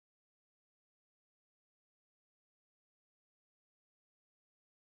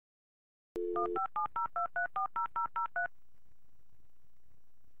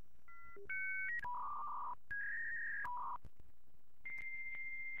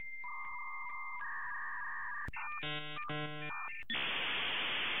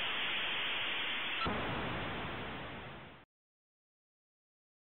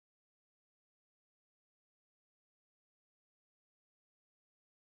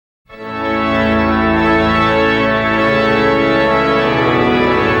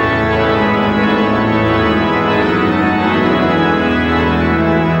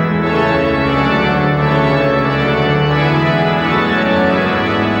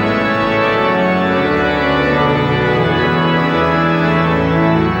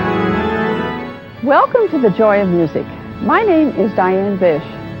Welcome to the Joy of Music. My name is Diane Bish,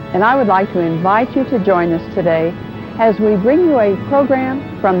 and I would like to invite you to join us today as we bring you a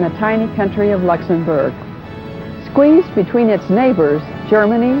program from the tiny country of Luxembourg. Squeezed between its neighbors,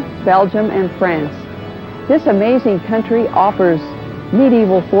 Germany, Belgium, and France, this amazing country offers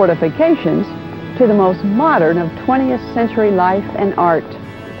medieval fortifications to the most modern of 20th century life and art.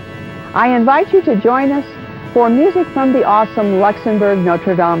 I invite you to join us for music from the awesome Luxembourg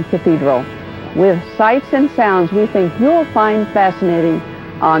Notre Dame Cathedral, with sights and sounds we think you'll find fascinating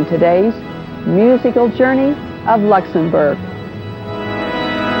on today's musical journey of Luxembourg.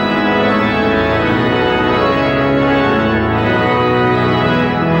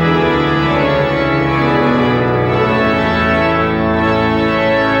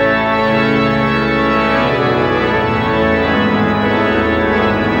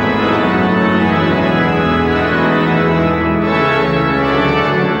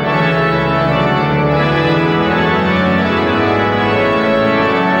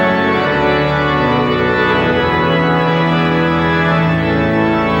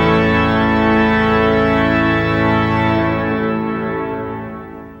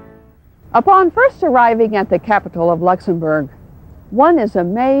 Upon first arriving at the capital of Luxembourg, one is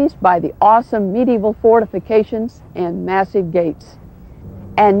amazed by the awesome medieval fortifications and massive gates.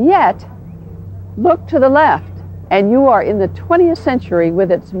 And yet, look to the left, and you are in the 20th century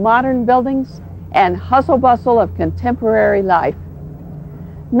with its modern buildings and hustle-bustle of contemporary life.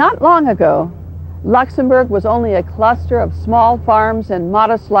 Not long ago, Luxembourg was only a cluster of small farms and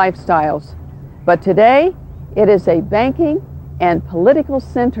modest lifestyles, but today it is a banking and political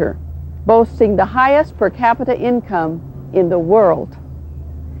center, boasting the highest per capita income in the world.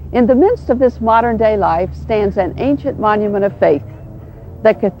 In the midst of this modern-day life stands an ancient monument of faith,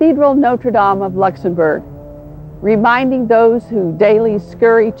 the Cathedral Notre Dame of Luxembourg, reminding those who daily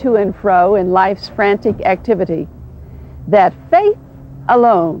scurry to and fro in life's frantic activity that faith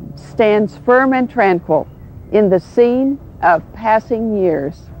alone stands firm and tranquil in the scene of passing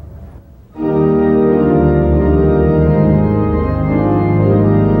years.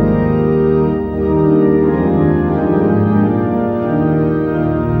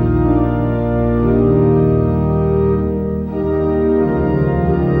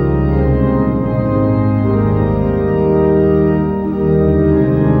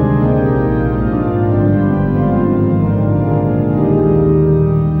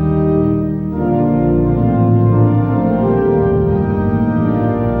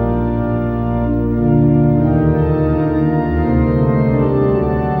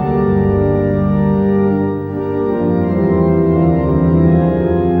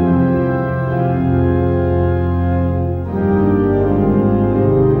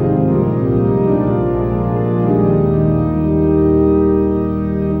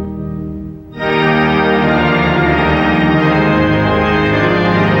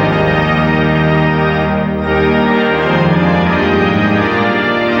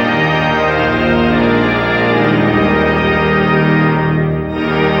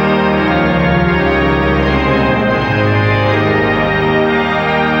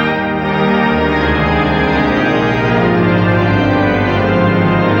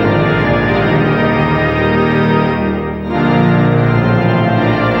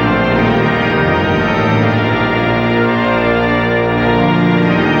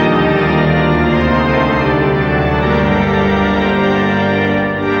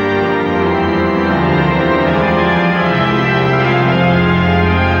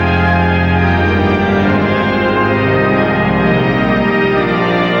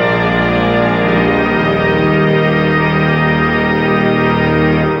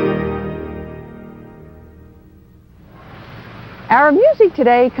 Our music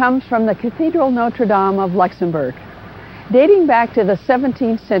today comes from the Cathedral Notre Dame of Luxembourg. Dating back to the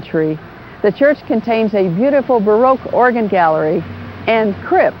 17th century, the church contains a beautiful Baroque organ gallery and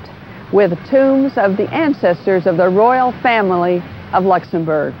crypt with tombs of the ancestors of the royal family of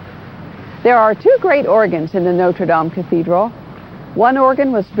Luxembourg. There are two great organs in the Notre Dame Cathedral. One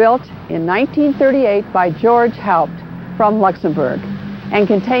organ was built in 1938 by George Haupt from Luxembourg and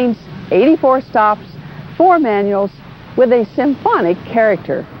contains 84 stops, 4 manuals, with a symphonic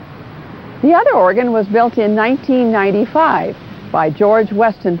character. The other organ was built in 1995 by George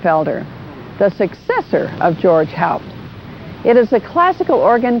Westenfelder, the successor of George Haupt. It is a classical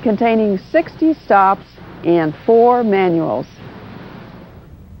organ containing 60 stops and 4 manuals.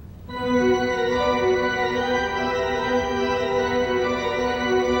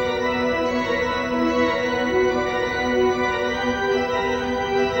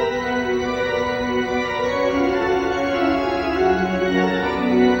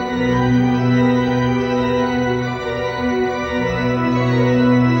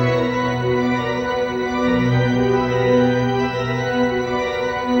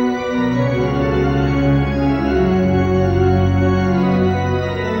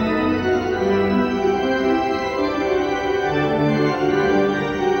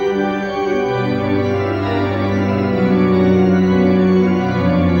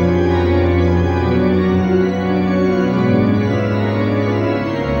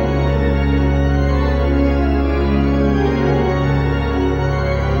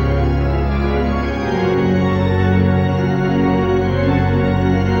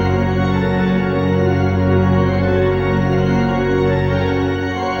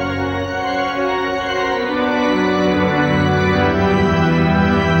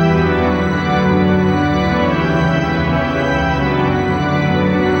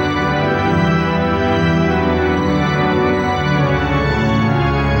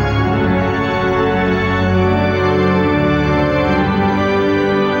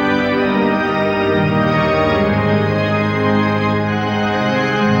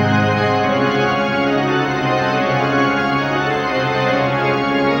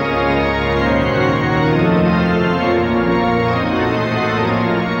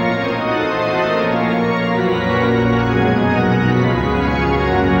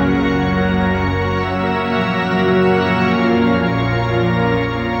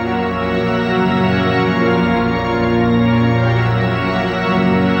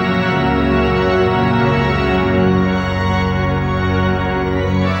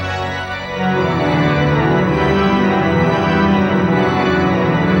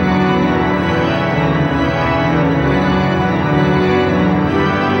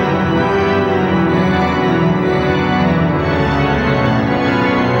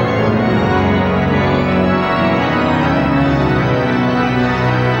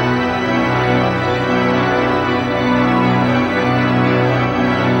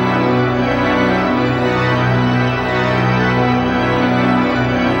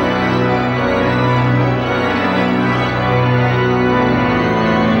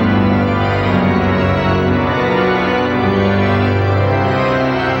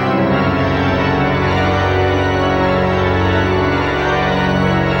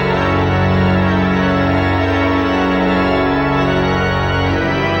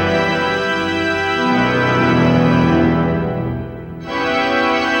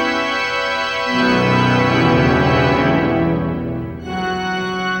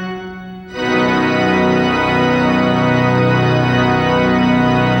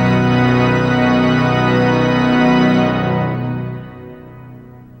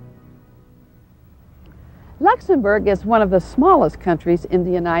 Luxembourg is one of the smallest countries in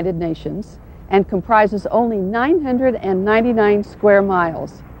the United Nations and comprises only 999 square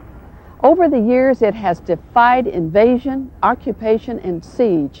miles. Over the years, it has defied invasion, occupation, and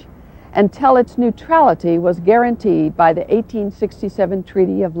siege until its neutrality was guaranteed by the 1867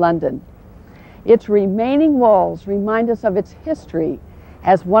 Treaty of London. Its remaining walls remind us of its history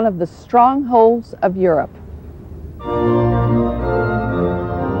as one of the strongholds of Europe.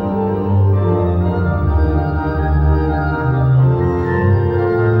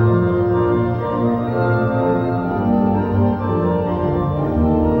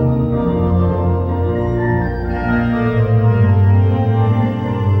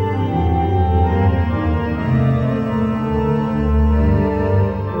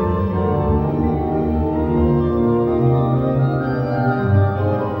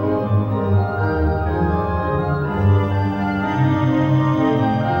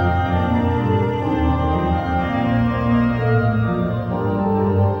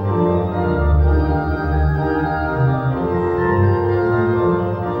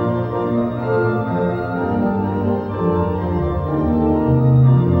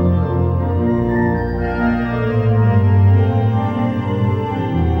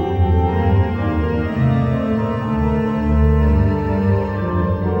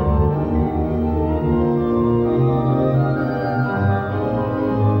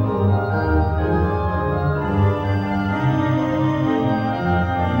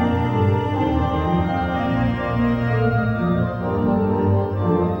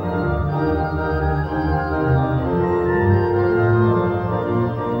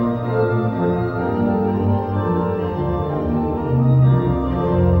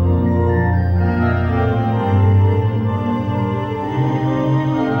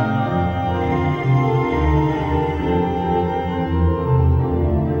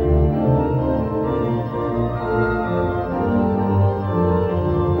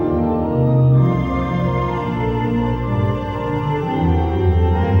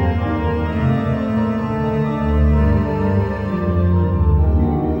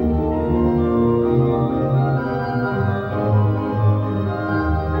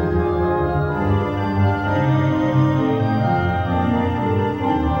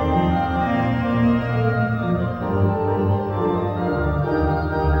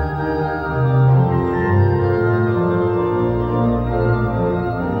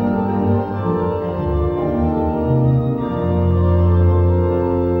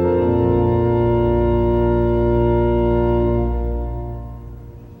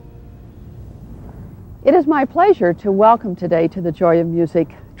 It is my pleasure to welcome today to the Joy of Music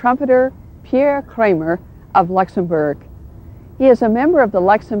trumpeter Pierre Kramer of Luxembourg. He is a member of the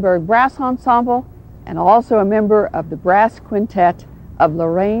Luxembourg Brass Ensemble and also a member of the Brass Quintet of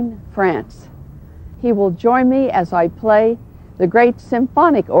Lorraine, France. He will join me as I play the great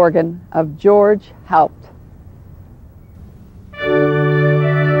symphonic organ of George Haupt.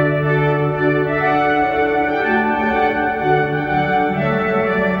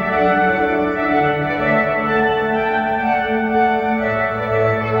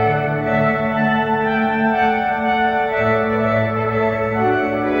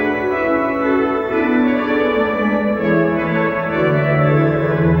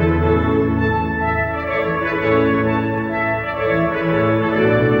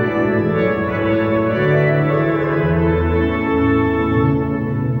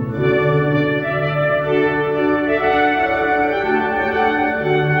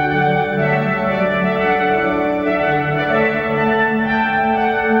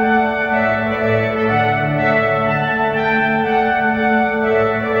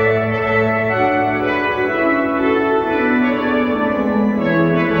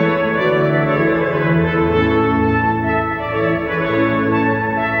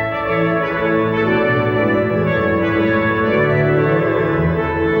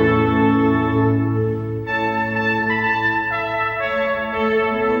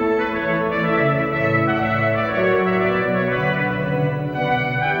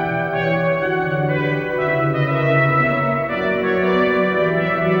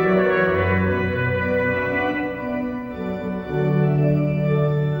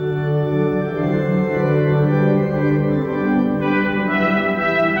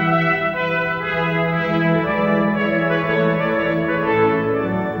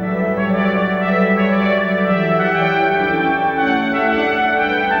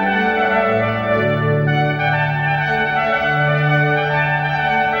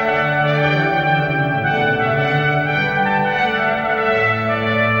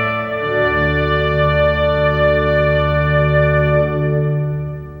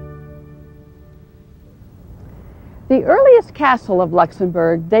 The earliest castle of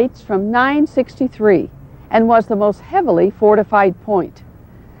Luxembourg dates from 963 and was the most heavily fortified point.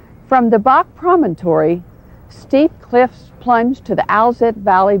 From the Bach promontory, steep cliffs plunge to the Alzette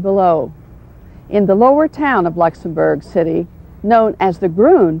Valley below. In the lower town of Luxembourg City, known as the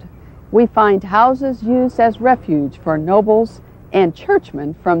Grund, we find houses used as refuge for nobles and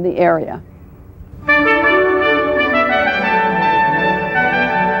churchmen from the area.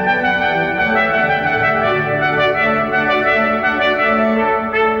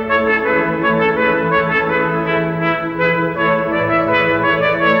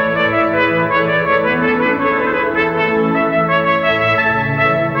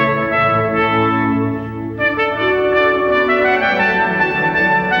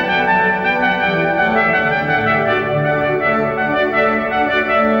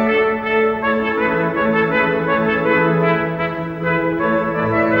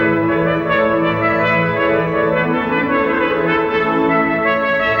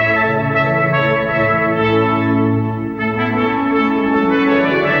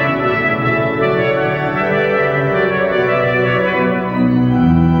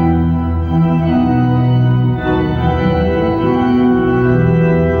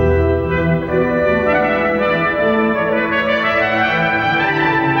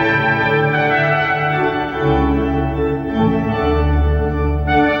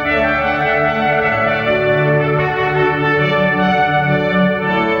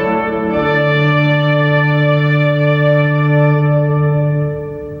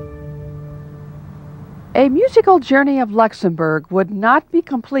 A musical journey of Luxembourg would not be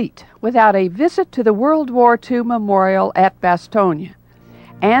complete without a visit to the World War II Memorial at Bastogne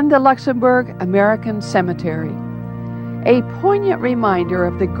and the Luxembourg American Cemetery, a poignant reminder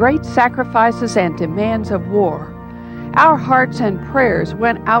of the great sacrifices and demands of war. Our hearts and prayers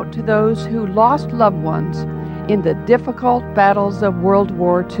went out to those who lost loved ones in the difficult battles of World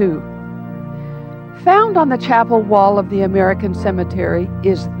War II. Found on the chapel wall of the American Cemetery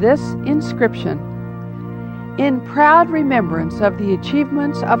is this inscription: "In proud remembrance of the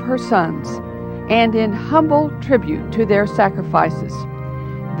achievements of her sons, and in humble tribute to their sacrifices,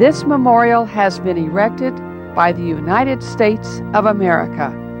 this memorial has been erected by the United States of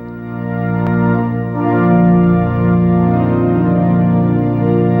America."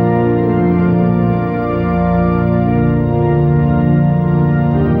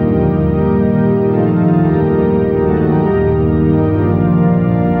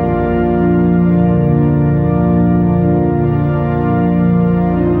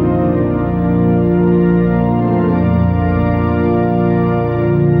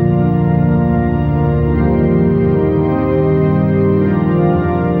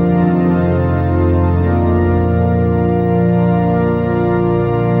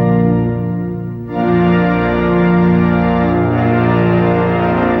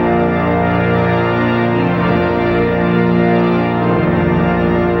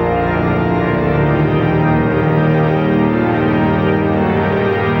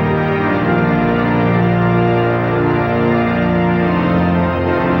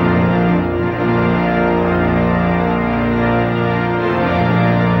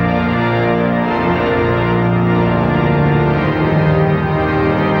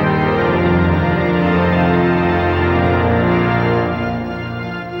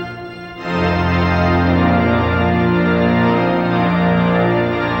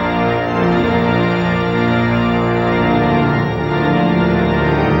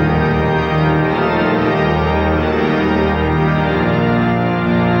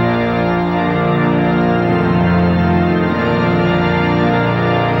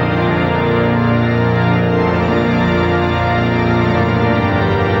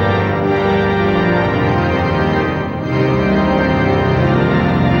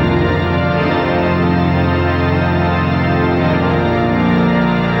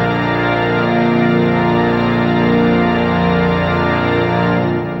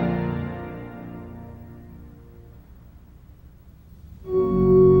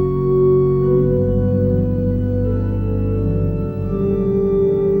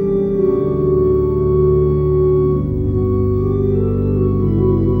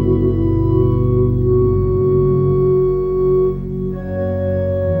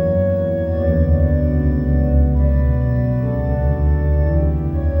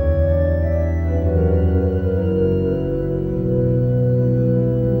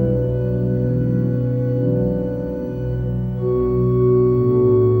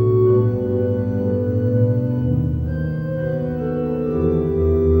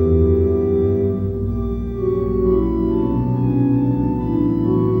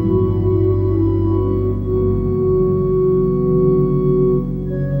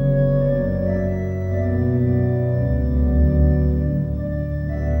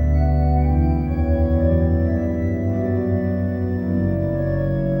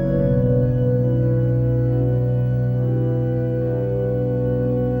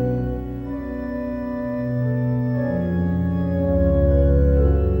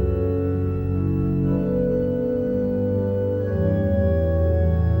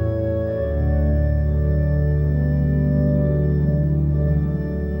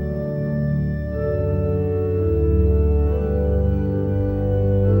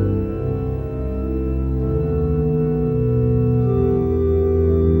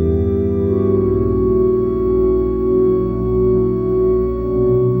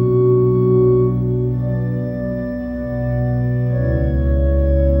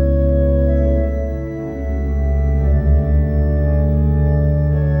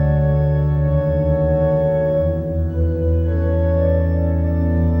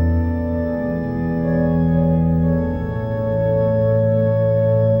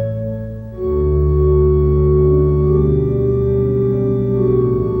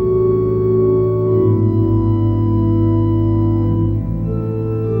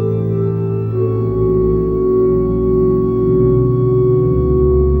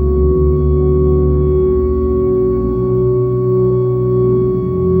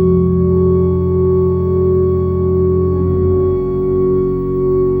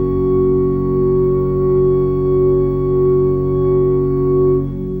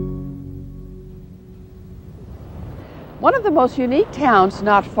 the most unique towns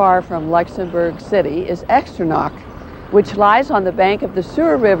not far from Luxembourg City is Echternach, which lies on the bank of the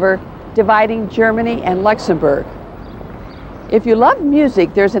Sur River, dividing Germany and Luxembourg. If you love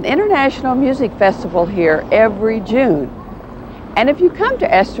music, there's an international music festival here every June. And if you come to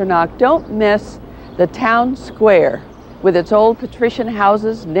Echternach, don't miss the town square with its old patrician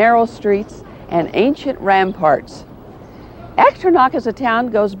houses, narrow streets, and ancient ramparts. Echternach as a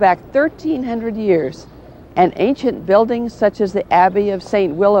town goes back 1,300 years, and ancient buildings such as the Abbey of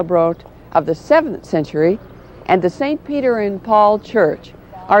St. Willibrord of the 7th century and the St. Peter and Paul Church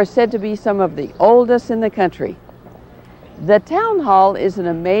are said to be some of the oldest in the country. The town hall is an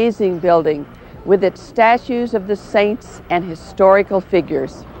amazing building with its statues of the saints and historical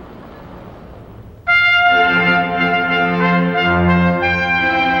figures.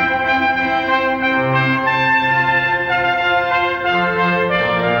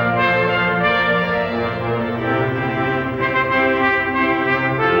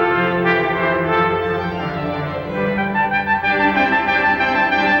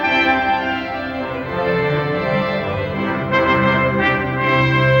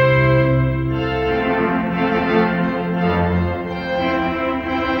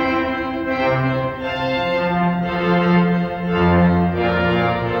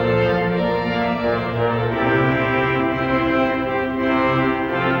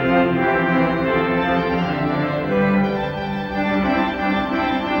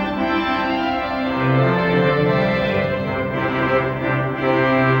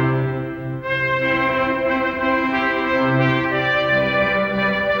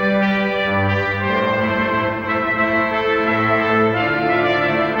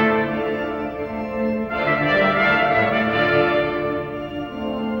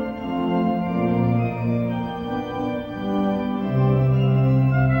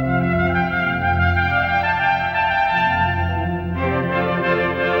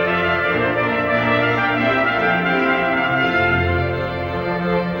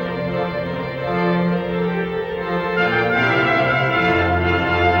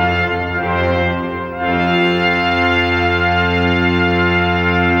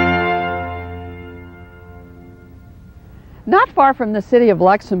 Not far from the city of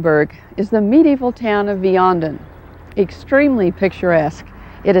Luxembourg is the medieval town of Vianden. Extremely picturesque,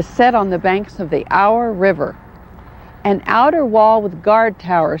 it is set on the banks of the Our River. An outer wall with guard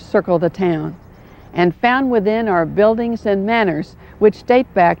towers circle the town, and found within are buildings and manors which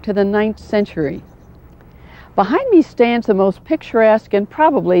date back to the 9th century. Behind me stands the most picturesque and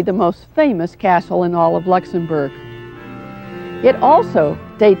probably the most famous castle in all of Luxembourg. It also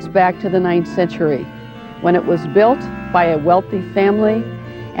dates back to the 9th century, when it was built by a wealthy family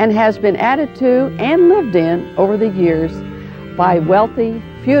and has been added to and lived in over the years by wealthy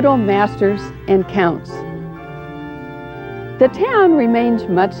feudal masters and counts. The town remains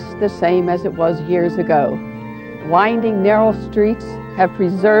much the same as it was years ago. Winding narrow streets have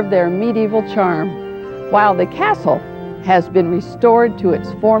preserved their medieval charm, while the castle has been restored to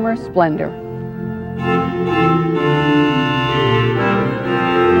its former splendor.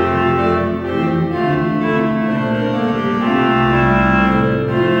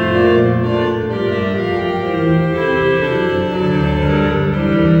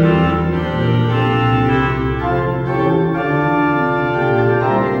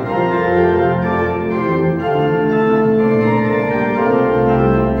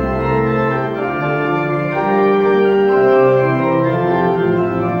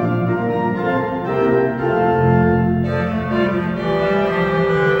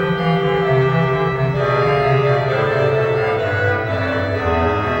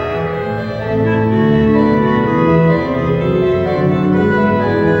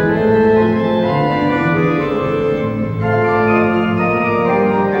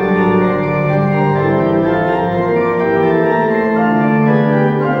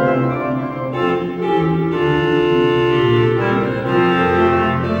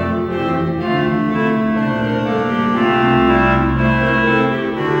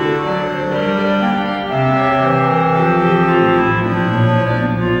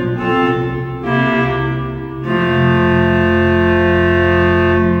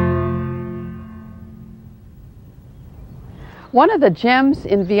 One of the gems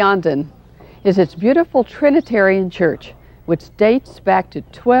in Vianden is its beautiful Trinitarian church, which dates back to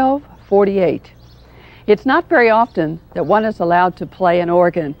 1248. It's not very often that one is allowed to play an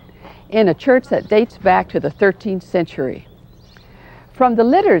organ in a church that dates back to the 13th century. From the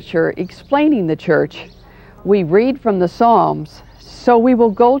literature explaining the church, we read from the Psalms, "So we will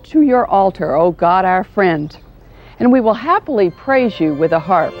go to your altar, O God our friend, and we will happily praise you with a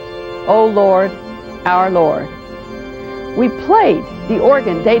harp, O Lord, our Lord." We played the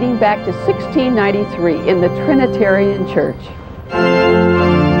organ dating back to 1693 in the Trinitarian Church.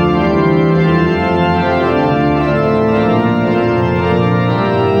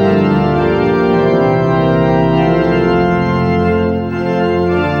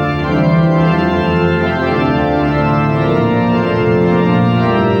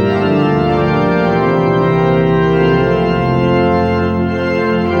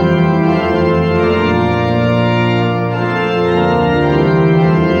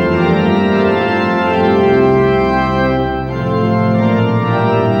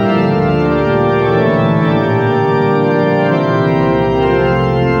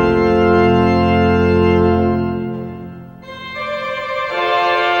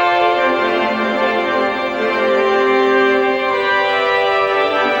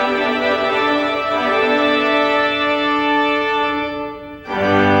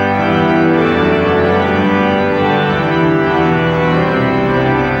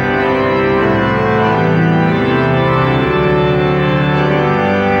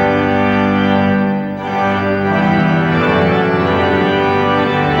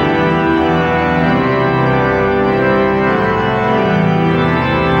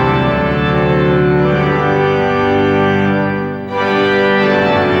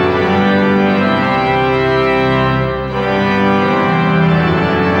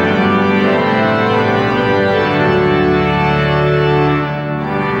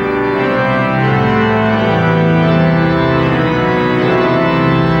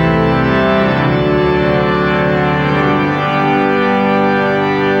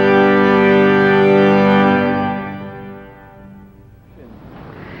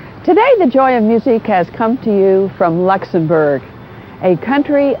 Today, the Joy of Music has come to you from Luxembourg, a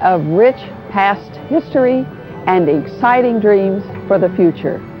country of rich past history and exciting dreams for the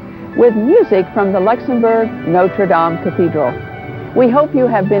future, with music from the Luxembourg Notre Dame Cathedral. We hope you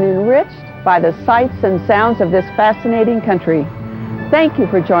have been enriched by the sights and sounds of this fascinating country. Thank you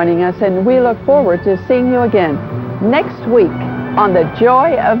for joining us, and we look forward to seeing you again next week on the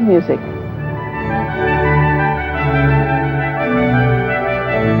Joy of Music.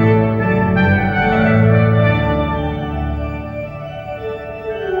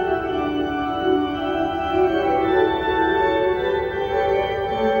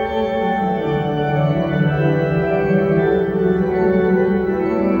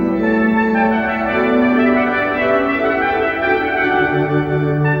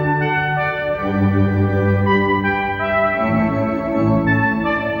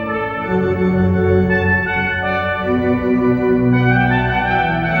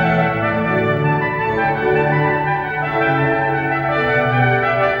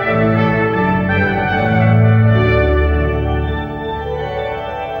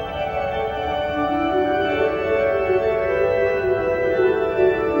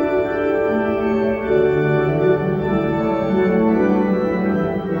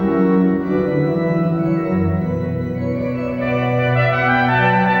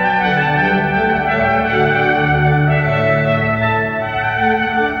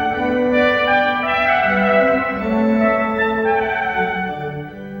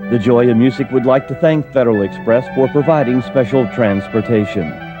 The Joy of Music would like to thank Federal Express for providing special transportation.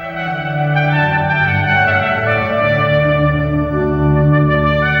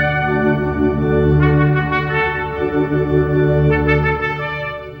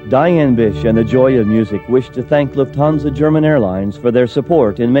 Diane Bish and the Joy of Music wish to thank Lufthansa German Airlines for their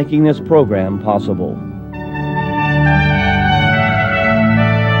support in making this program possible.